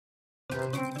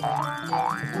Olá,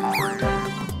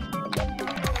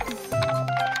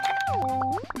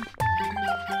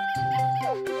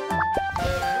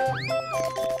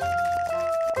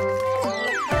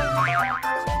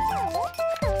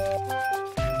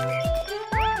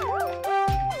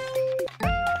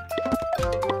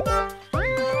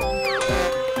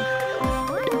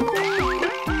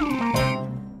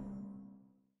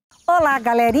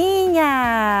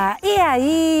 galerinha! E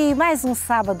aí, mais um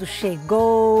sábado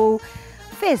chegou,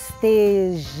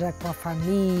 festeja com a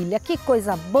família, que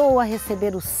coisa boa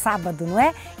receber o sábado, não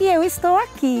é? E eu estou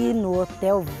aqui no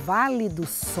Hotel Vale do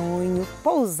Sonho,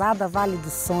 pousada Vale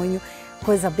do Sonho,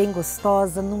 coisa bem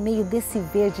gostosa, no meio desse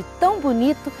verde tão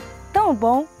bonito, tão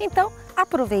bom. Então,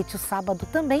 aproveite o sábado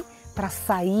também para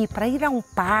sair, para ir a um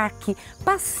parque,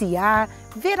 passear,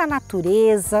 ver a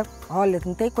natureza. Olha,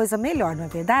 não tem coisa melhor, não é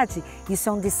verdade? Isso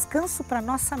é um descanso para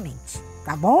nossa mente,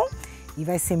 tá bom? E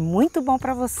vai ser muito bom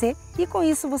para você e com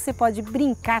isso você pode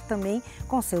brincar também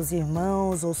com seus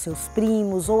irmãos ou seus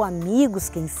primos ou amigos,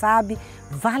 quem sabe,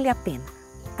 vale a pena,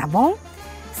 tá bom?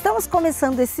 Estamos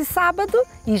começando esse sábado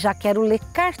e já quero ler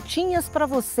cartinhas para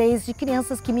vocês de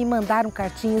crianças que me mandaram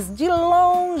cartinhas de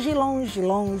longe, longe,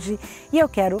 longe e eu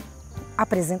quero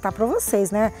apresentar para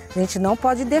vocês, né? A gente não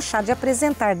pode deixar de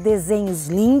apresentar desenhos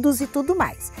lindos e tudo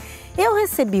mais. Eu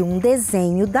recebi um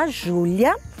desenho da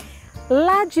Júlia,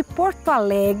 lá de Porto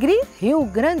Alegre, Rio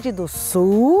Grande do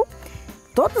Sul.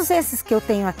 Todos esses que eu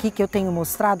tenho aqui, que eu tenho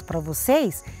mostrado para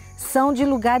vocês, são de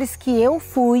lugares que eu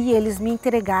fui e eles me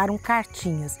entregaram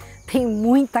cartinhas. Tem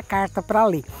muita carta para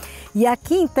ler. E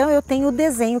aqui então eu tenho o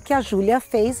desenho que a Júlia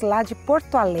fez lá de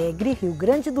Porto Alegre, Rio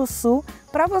Grande do Sul,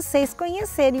 para vocês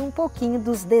conhecerem um pouquinho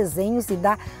dos desenhos e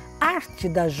da arte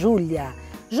da Júlia.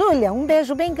 Júlia, um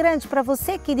beijo bem grande para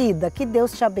você, querida. Que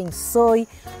Deus te abençoe.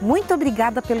 Muito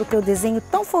obrigada pelo teu desenho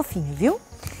tão fofinho, viu?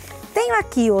 Tenho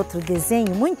aqui outro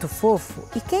desenho muito fofo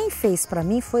e quem fez para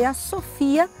mim foi a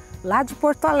Sofia, lá de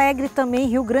Porto Alegre também,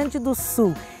 Rio Grande do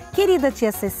Sul. Querida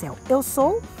tia Cecéu, eu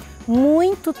sou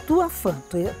muito tua fã,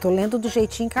 tô lendo do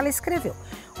jeitinho que ela escreveu.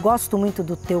 Gosto muito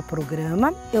do teu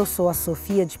programa, eu sou a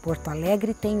Sofia de Porto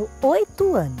Alegre, tenho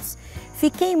 8 anos.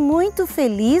 Fiquei muito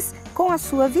feliz com a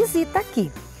sua visita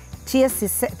aqui.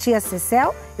 Tia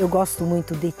Céceu, eu gosto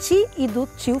muito de ti e do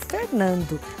tio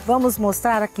Fernando. Vamos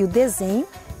mostrar aqui o desenho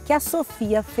que a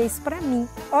Sofia fez para mim.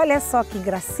 Olha só que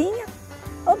gracinha.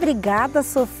 Obrigada,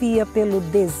 Sofia, pelo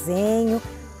desenho,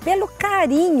 pelo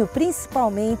carinho,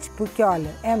 principalmente, porque,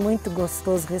 olha, é muito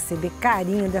gostoso receber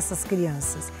carinho dessas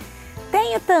crianças.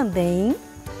 Tenho também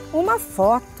uma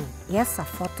foto, e essa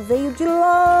foto veio de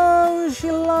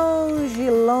longe, longe,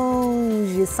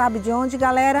 longe. Sabe de onde,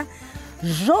 galera?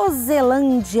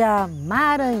 Joselândia,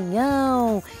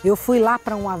 Maranhão. Eu fui lá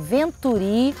para um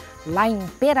aventuri, lá em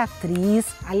Imperatriz,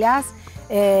 aliás,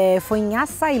 foi em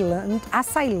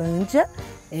Açailândia,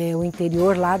 o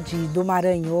interior lá do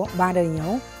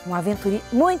Maranhão, um aventuri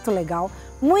muito legal,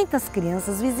 muitas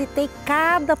crianças, visitei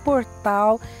cada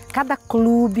portal, cada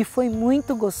clube, foi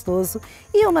muito gostoso.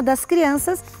 E uma das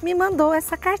crianças me mandou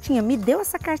essa cartinha, me deu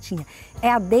essa cartinha.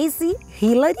 É a Daisy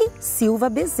Hilary Silva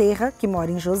Bezerra, que mora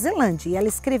em Joselândia, e ela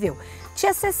escreveu: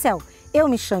 Tia Céceu, eu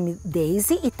me chamo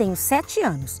Daisy e tenho 7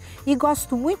 anos e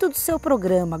gosto muito do seu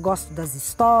programa, gosto das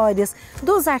histórias,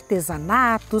 dos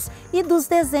artesanatos e dos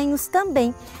desenhos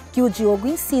também, que o Diogo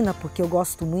ensina, porque eu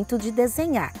gosto muito de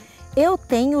desenhar. Eu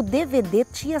tenho o DVD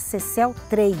Tia Céceu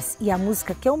 3 e a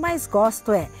música que eu mais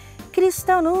gosto é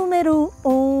Cristão número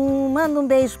 1, manda um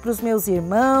beijo para os meus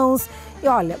irmãos e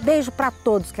olha, beijo para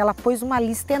todos, que ela pôs uma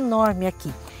lista enorme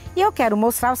aqui. E eu quero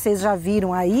mostrar, vocês já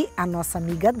viram aí a nossa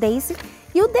amiga Daisy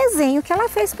e o desenho que ela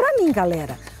fez para mim,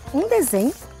 galera. Um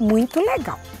desenho muito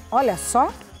legal. Olha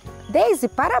só, Daisy,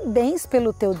 parabéns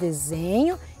pelo teu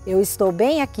desenho. Eu estou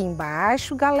bem aqui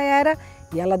embaixo, galera,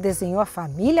 e ela desenhou a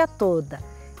família toda.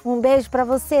 Um beijo para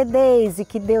você, Daisy,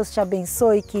 que Deus te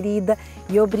abençoe, querida,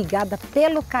 e obrigada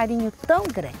pelo carinho tão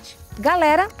grande.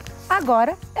 Galera,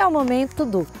 agora é o momento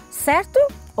do certo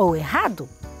ou errado?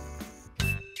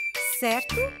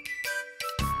 Certo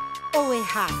ou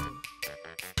errado?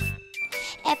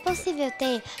 É possível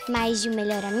ter mais de um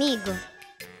melhor amigo?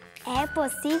 É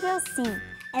possível sim.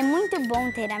 É muito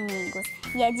bom ter amigos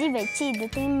e é divertido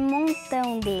ter um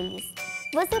montão deles.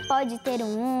 Você pode ter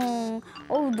um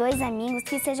ou 2 amigos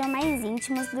que sejam mais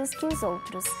íntimos dos que os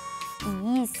outros.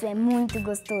 E isso é muito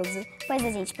gostoso, pois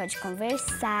a gente pode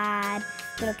conversar,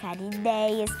 trocar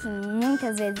ideias que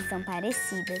muitas vezes são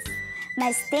parecidas.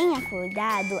 Mas tenha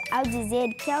cuidado ao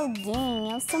dizer que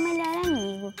alguém é o seu melhor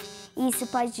amigo. Isso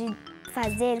pode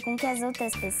fazer com que as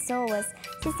outras pessoas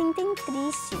se sintam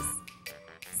tristes.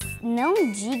 Não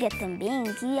diga também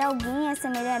que alguém é seu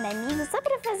melhor amigo só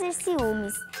para fazer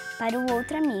ciúmes para o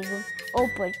outro amigo ou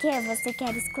porque você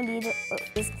quer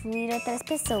excluir outras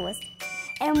pessoas.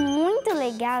 É muito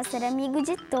legal ser amigo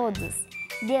de todos.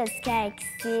 Deus quer que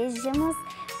sejamos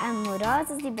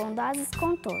amorosos e bondosos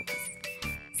com todos.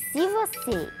 Se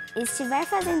você estiver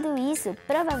fazendo isso,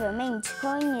 provavelmente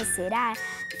conhecerá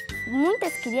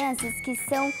muitas crianças que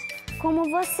são como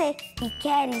você e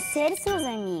querem ser suas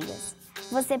amigas.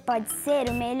 Você pode ser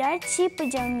o melhor tipo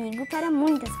de amigo para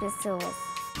muitas pessoas.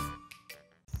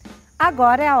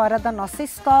 Agora é a hora da nossa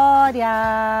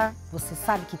história. Você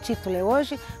sabe que título é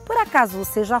hoje? Por acaso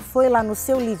você já foi lá no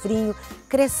seu livrinho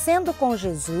Crescendo com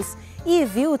Jesus e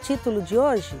viu o título de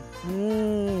hoje?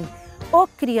 O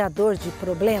Criador de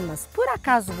Problemas. Por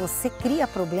acaso você cria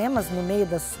problemas no meio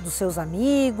dos seus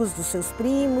amigos, dos seus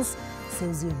primos,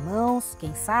 seus irmãos,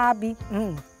 quem sabe?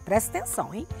 Presta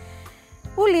atenção, hein?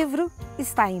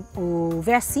 O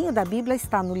versinho da Bíblia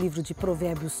está no livro de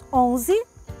Provérbios 11,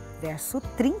 verso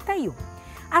 31.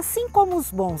 Assim como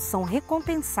os bons são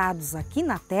recompensados aqui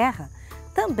na terra,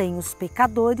 também os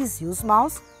pecadores e os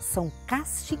maus são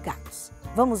castigados.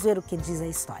 Vamos ver o que diz a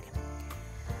história.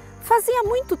 Fazia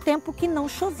muito tempo que não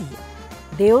chovia.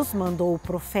 Deus mandou o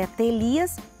profeta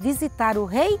Elias visitar o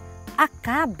rei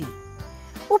Acabe.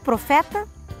 O profeta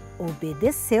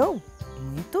obedeceu.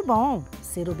 Muito bom,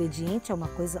 ser obediente é uma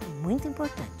coisa muito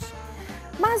importante.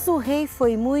 Mas o rei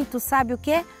foi muito, sabe o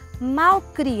quê?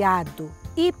 Malcriado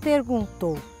e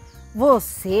perguntou: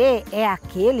 você é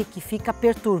aquele que fica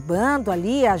perturbando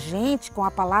ali a gente com a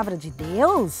palavra de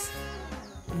Deus?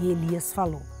 E Elias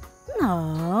falou: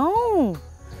 não,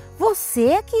 você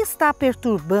é que está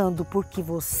perturbando porque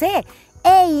você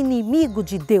é inimigo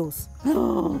de Deus.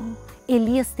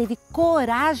 Elias teve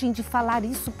coragem de falar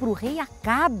isso para o rei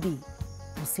Acabe.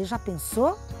 Você já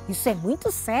pensou? Isso é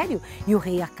muito sério e o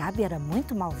rei Acabe era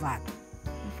muito malvado.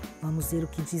 Vamos ver o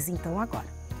que diz então agora.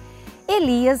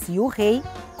 Elias e o rei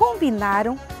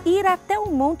combinaram ir até o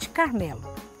Monte Carmelo.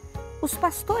 Os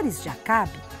pastores de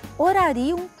Acabe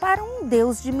orariam para um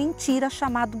deus de mentira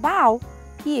chamado Baal.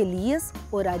 E Elias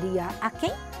oraria a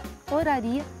quem?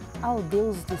 Oraria ao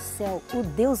Deus do céu, o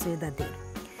Deus verdadeiro.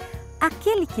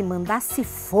 Aquele que mandasse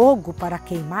fogo para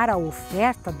queimar a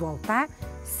oferta do altar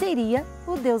seria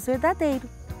o Deus verdadeiro.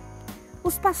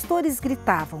 Os pastores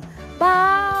gritavam: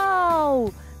 Baal,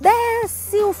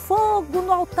 desce o fogo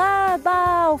no altar,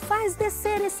 Baal, faz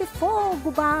descer esse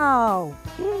fogo, Baal.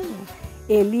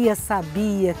 Elias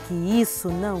sabia que isso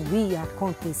não ia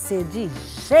acontecer de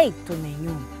jeito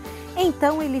nenhum.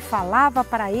 Então ele falava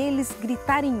para eles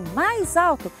gritarem mais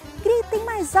alto: gritem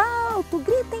mais alto,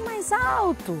 gritem mais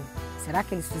alto. Será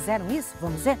que eles fizeram isso?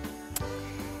 Vamos ver?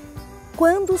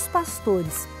 Quando os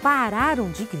pastores pararam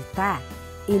de gritar,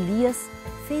 Elias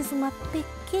fez uma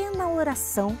pequena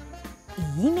oração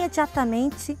e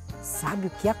imediatamente, sabe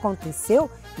o que aconteceu?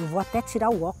 Eu vou até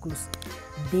tirar o óculos.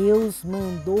 Deus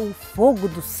mandou o fogo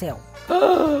do céu.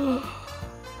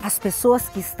 As pessoas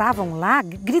que estavam lá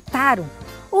gritaram: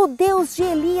 o Deus de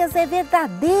Elias é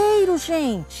verdadeiro,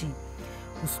 gente!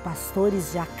 Os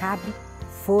pastores de Acabe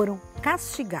foram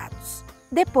castigados.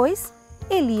 Depois,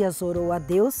 Elias orou a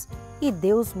Deus e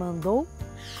Deus mandou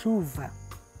chuva.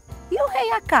 E o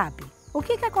rei Acabe? O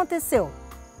que aconteceu?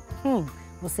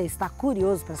 Você está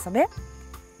curioso para saber?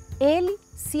 Ele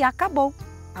se acabou.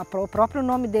 O próprio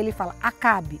nome dele fala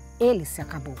Acabe, ele se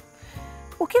acabou.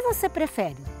 O que você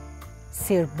prefere?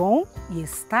 Ser bom e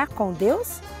estar com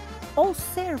Deus? Ou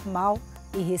ser mal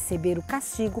e receber o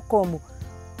castigo como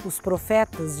os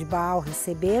profetas de Baal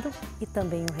receberam e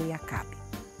também o rei Acabe?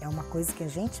 É uma coisa que a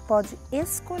gente pode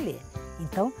escolher.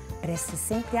 Então, preste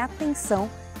sempre atenção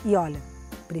e olha,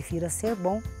 prefira ser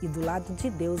bom e do lado de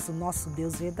Deus, o nosso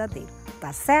Deus verdadeiro.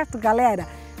 Tá certo, galera?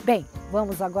 Bem,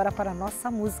 vamos agora para a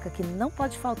nossa música que não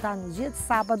pode faltar no dia de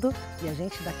sábado e a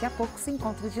gente daqui a pouco se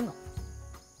encontra de novo.